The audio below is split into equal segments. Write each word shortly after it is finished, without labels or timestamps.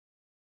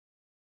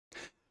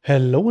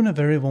Hello and a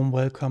very warm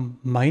welcome.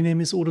 My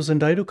name is Odo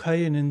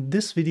Tutorials, and in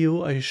this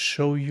video I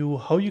show you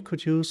how you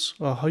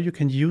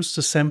can use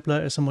the sampler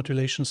as a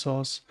modulation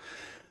source.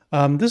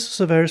 This is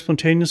a very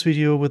spontaneous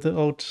video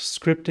without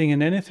scripting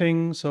and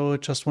anything, so I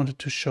just wanted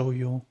to show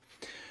you.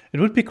 It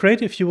would be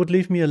great if you would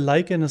leave me a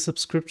like and a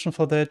subscription.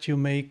 For that you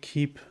may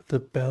keep the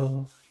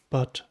bell,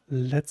 but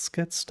let's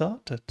get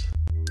started.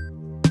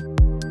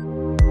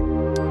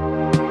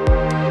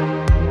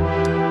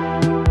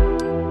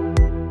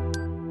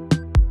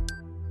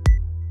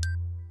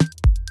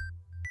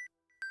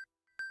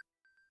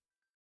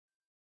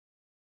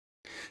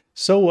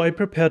 So I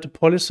prepared a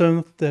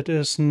polysynth that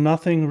is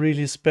nothing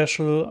really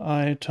special.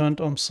 I turned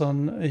on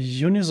some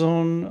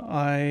unison,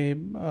 I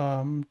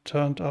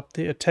turned up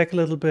the attack a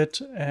little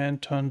bit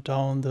and turned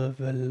down the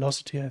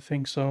velocity, I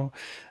think so.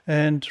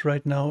 And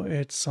right now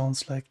it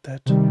sounds like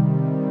that.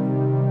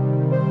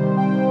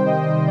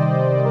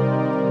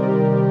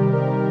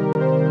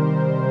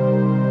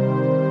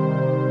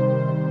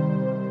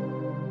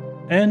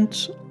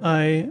 And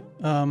I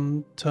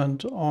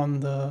turned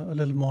on a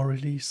little more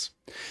release.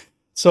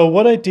 So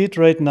what I did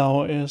right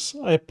now is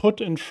I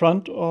put in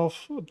front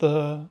of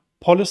the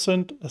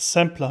Polysynth a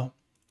sampler.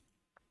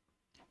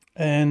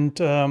 And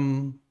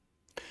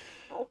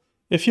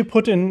if you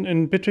put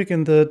in Bitwig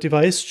in the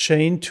device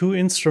chain two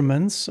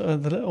instruments,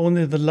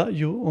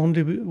 you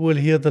only will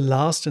hear the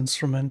last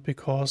instrument,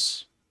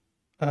 because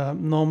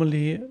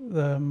normally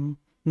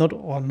not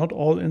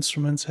all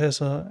instruments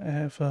have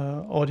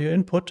a audio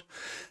input.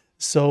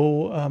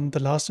 So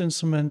the last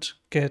instrument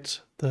get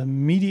the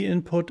MIDI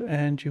input,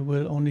 and you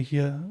will only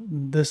hear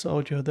this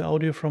audio. The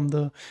audio from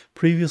the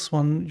previous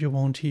one you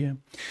won't hear.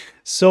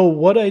 So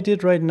what I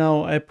did right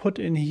now, I put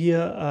in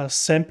here a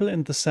sample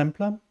in the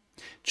sampler,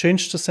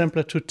 changed the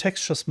sampler to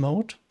textures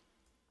mode,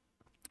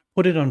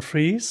 put it on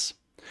freeze,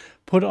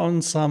 put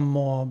on some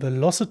more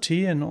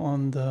velocity, and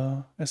on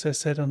the, as I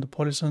said, on the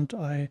Polysynth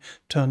I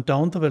turned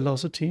down the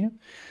velocity,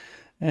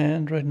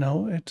 and right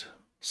now it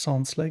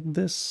sounds like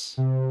this.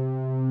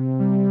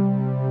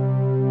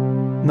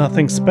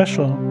 Nothing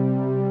special,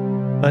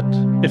 but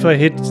if I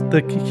hit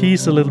the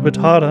keys a little bit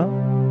harder,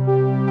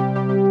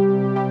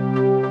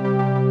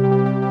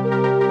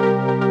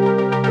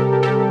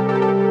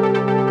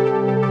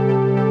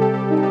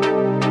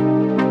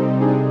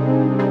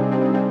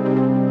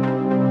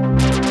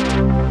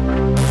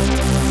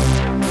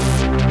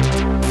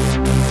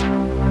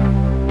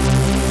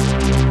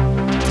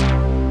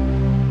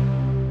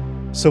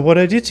 so what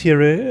I did here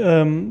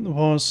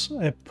was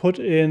I put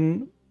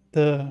in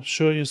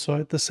you saw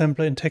it, the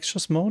sampler in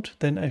textures mode,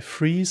 then I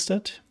freezed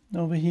it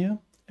over here,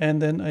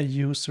 and then I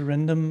used the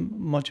random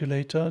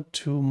modulator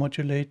to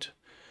modulate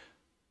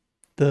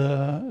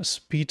the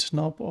speed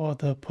knob or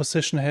the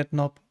position head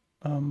knob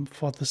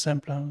for the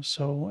sampler.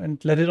 So,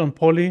 and let it on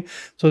poly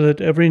so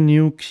that every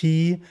new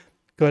key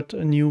got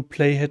a new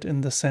playhead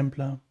in the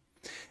sampler.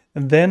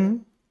 And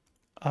then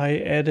I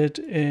added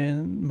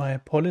in my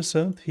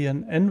Polysynth here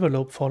an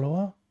envelope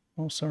follower.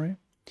 Oh, sorry.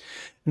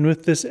 And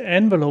with this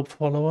envelope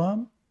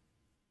follower,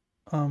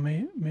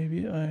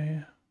 maybe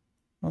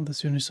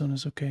this unison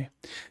is okay.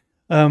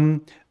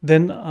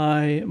 Then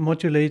I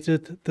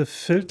modulated the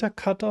filter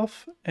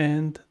cutoff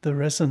and the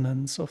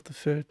resonance of the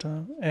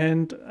filter,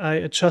 and I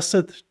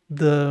adjusted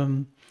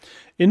the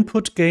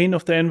input gain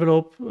of the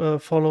envelope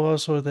follower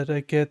so that I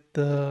get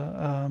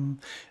the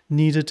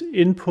needed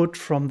input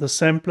from the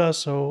sampler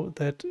so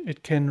that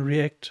it can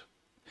react.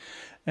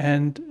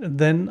 And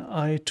then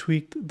I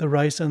tweaked the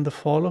rise and the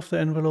fall of the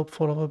envelope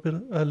follower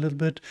a little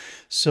bit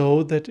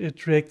so that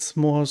it reacts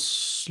more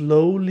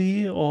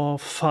slowly or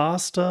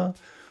faster.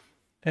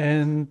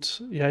 And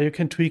yeah, you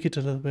can tweak it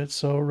a little bit.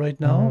 So right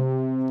now,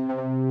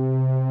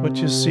 what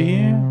you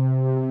see,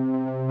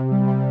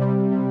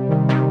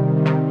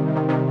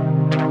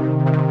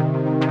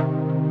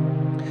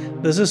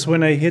 this is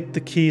when I hit the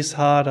keys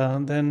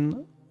harder.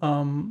 Then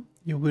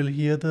you will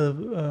hear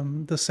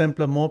the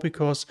sampler more,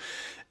 because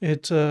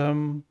it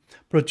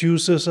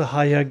produces a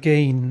higher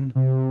gain,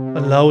 a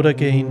louder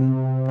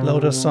gain,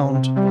 louder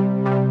sound.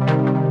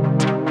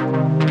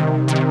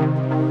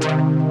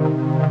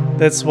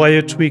 That's why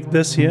you tweak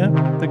this here,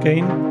 the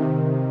gain.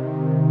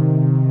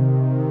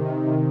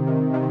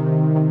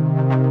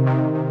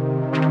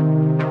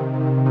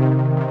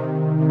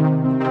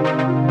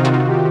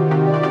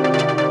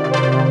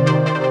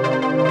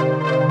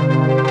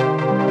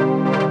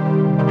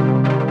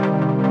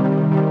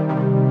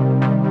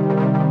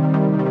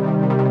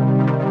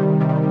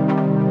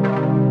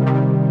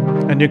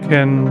 You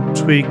can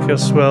tweak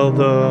as well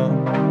the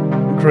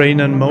grain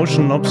and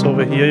motion knobs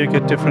over here. You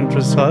get different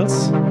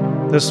results.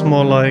 This is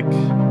more like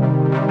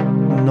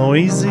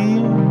noisy.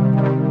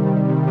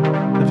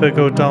 If I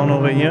go down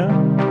over here,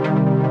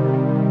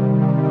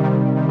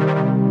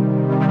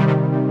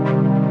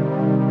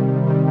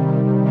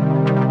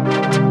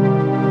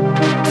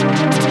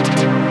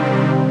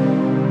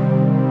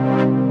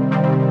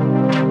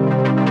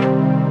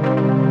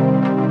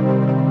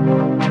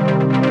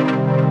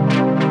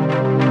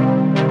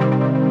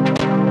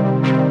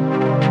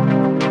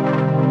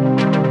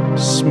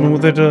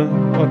 smooth it or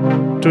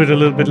do it a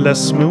little bit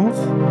less smooth.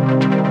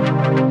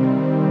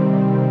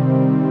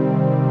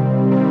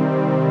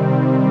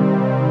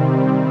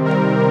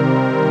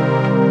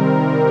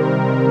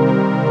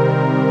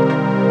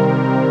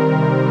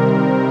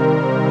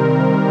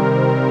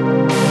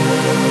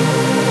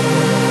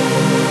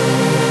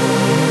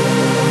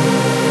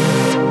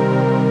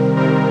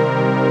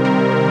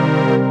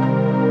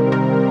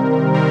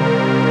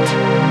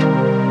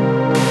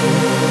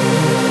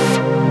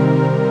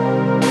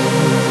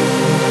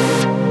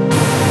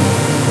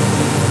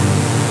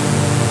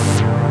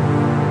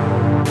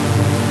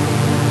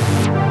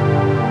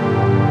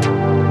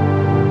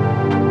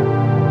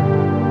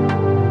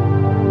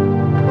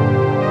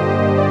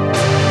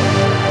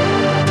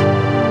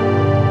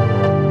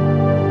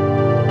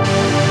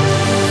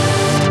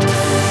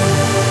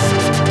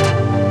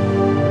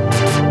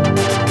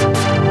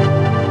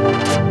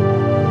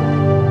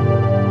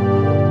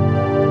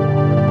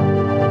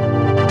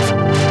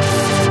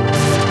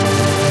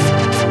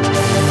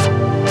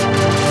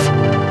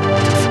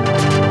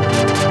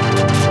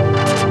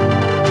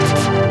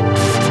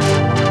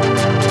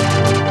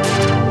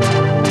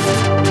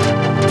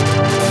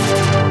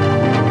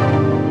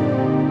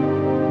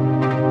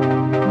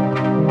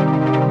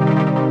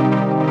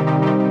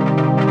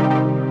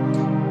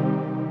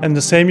 And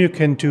the same you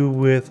can do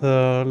with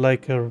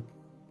like a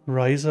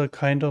riser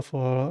kind of,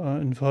 or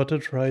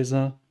inverted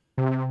riser.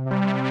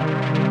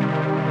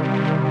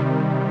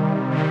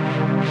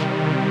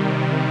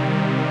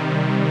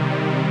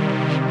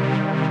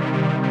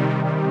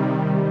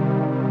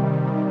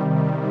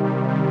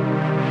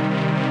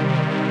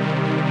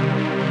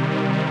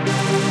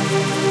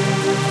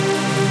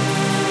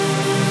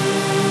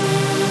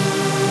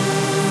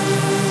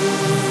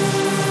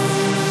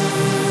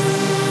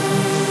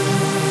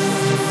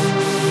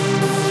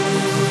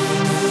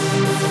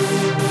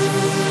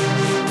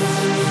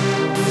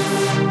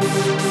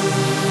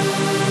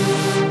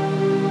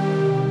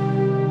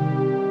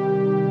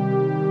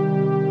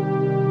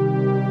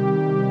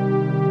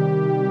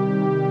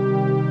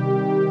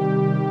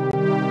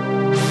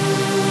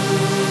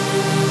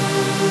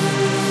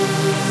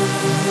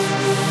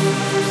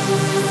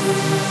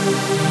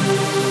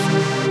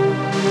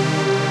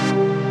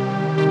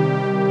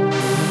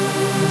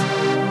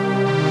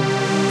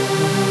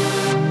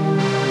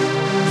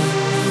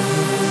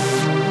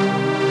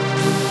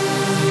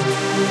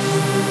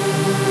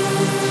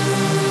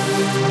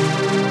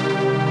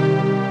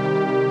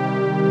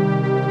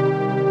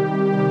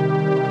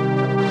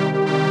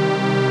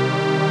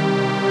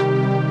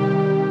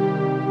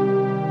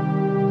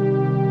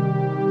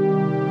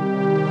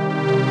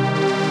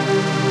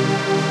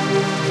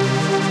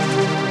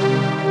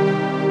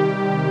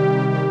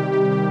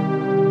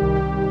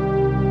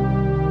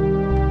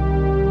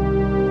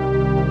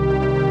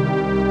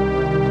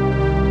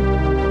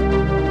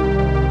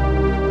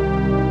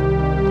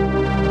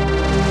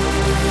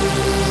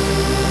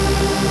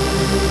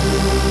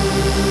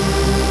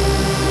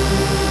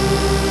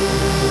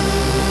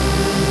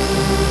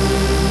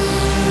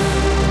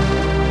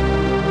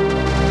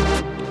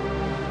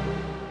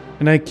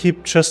 And I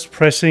keep just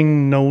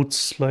pressing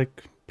notes,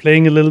 like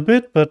playing a little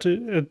bit, but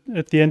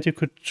at the end you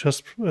could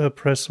just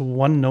press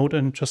one note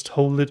and just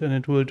hold it, and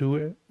it will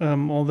do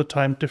all the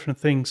time different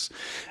things.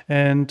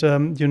 And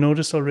you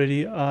notice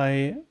already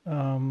I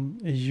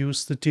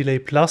use the delay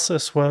plus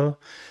as well,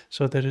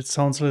 so that it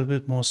sounds a little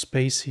bit more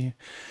spacey.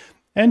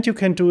 And you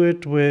can do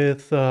it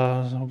with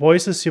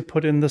voices you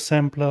put in the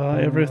sampler,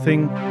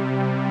 everything.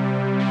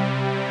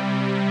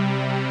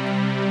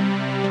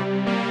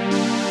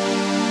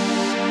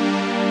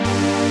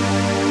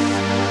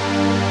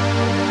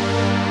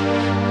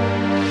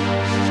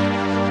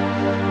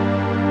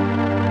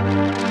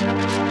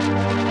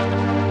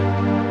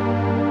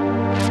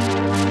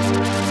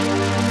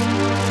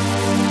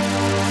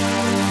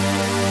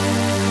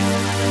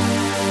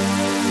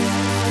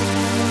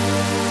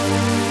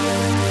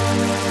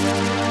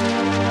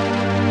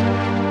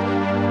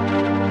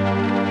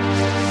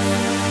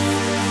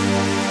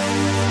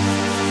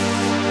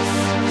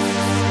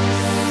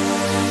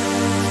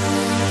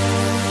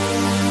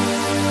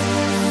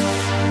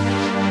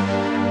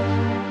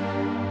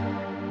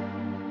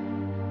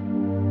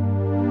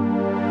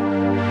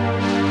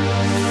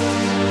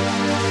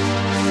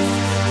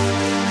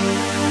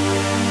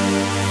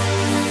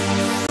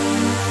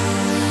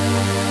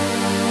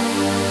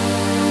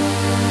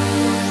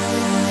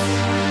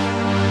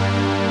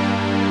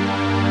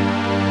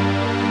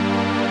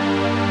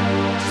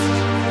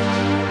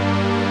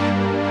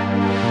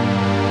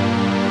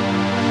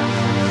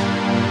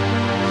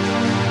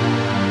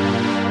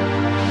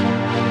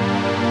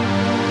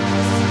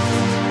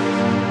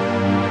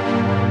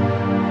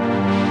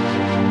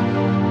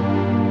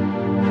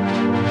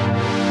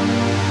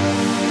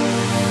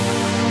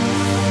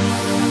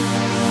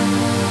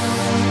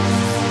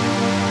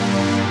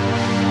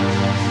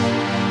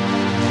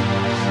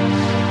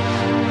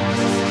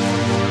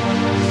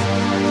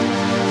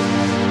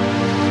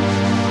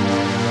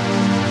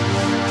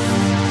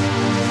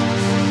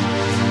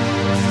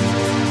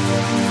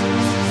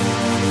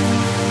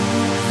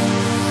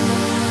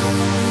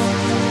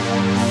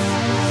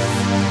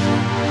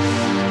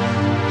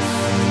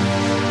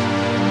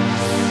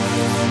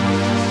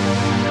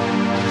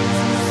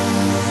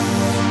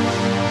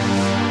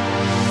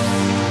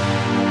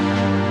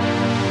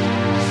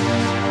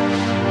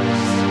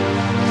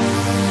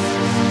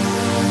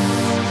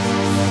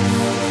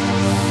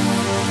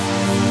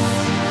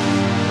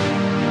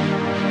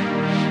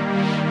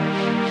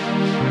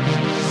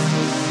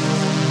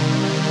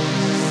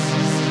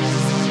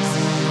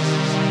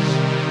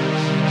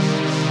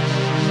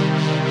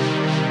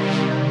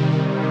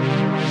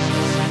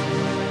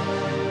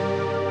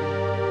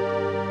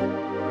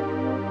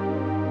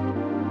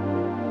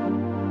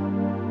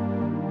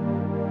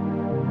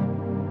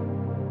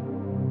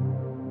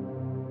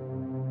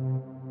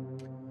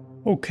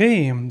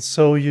 Okay,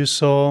 so you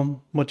saw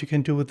what you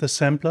can do with the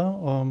sampler,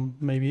 or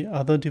maybe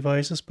other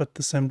devices, but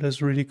the sampler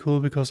is really cool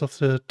because of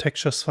the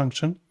textures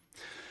function.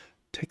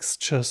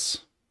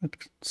 Textures,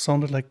 it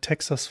sounded like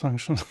Texas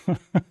function.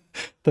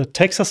 The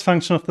Texas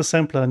function of the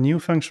sampler, new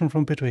function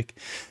from Bitwig.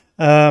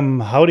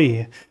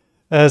 Howdy.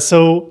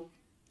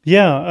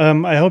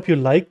 I hope you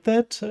liked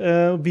that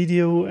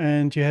video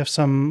and you have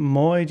some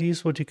more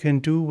ideas what you can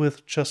do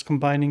with just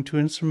combining two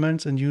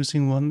instruments and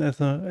using one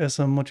as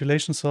a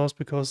modulation source,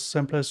 because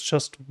sampler is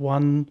just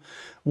one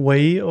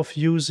way of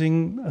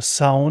using a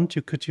sound.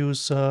 You could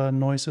use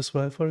noise as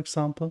well, for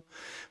example,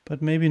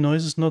 but maybe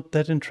noise is not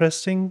that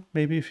interesting.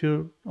 Maybe if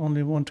you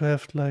only want to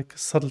have like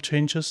subtle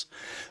changes,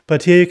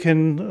 but here you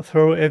can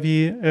throw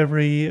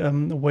every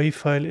wave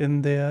file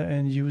in there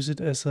and use it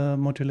as a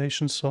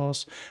modulation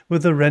source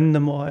with a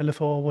random or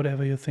LFO or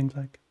whatever you think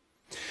like.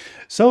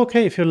 So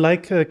okay, if you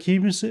like,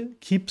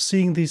 keep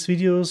seeing these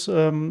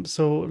videos.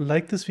 So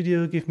like this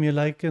video, give me a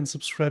like and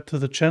subscribe to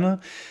the channel.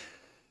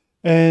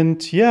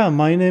 And yeah,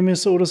 my name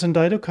is Odo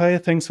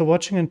Tutorials. Thanks for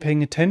watching and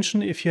paying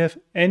attention. If you have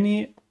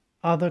any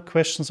other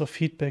questions or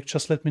feedback,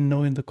 just let me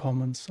know in the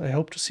comments. I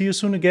hope to see you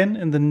soon again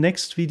in the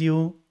next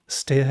video.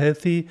 Stay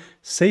healthy,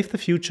 save the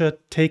future,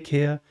 take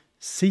care.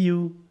 See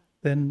you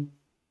then.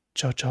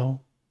 Ciao,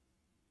 ciao.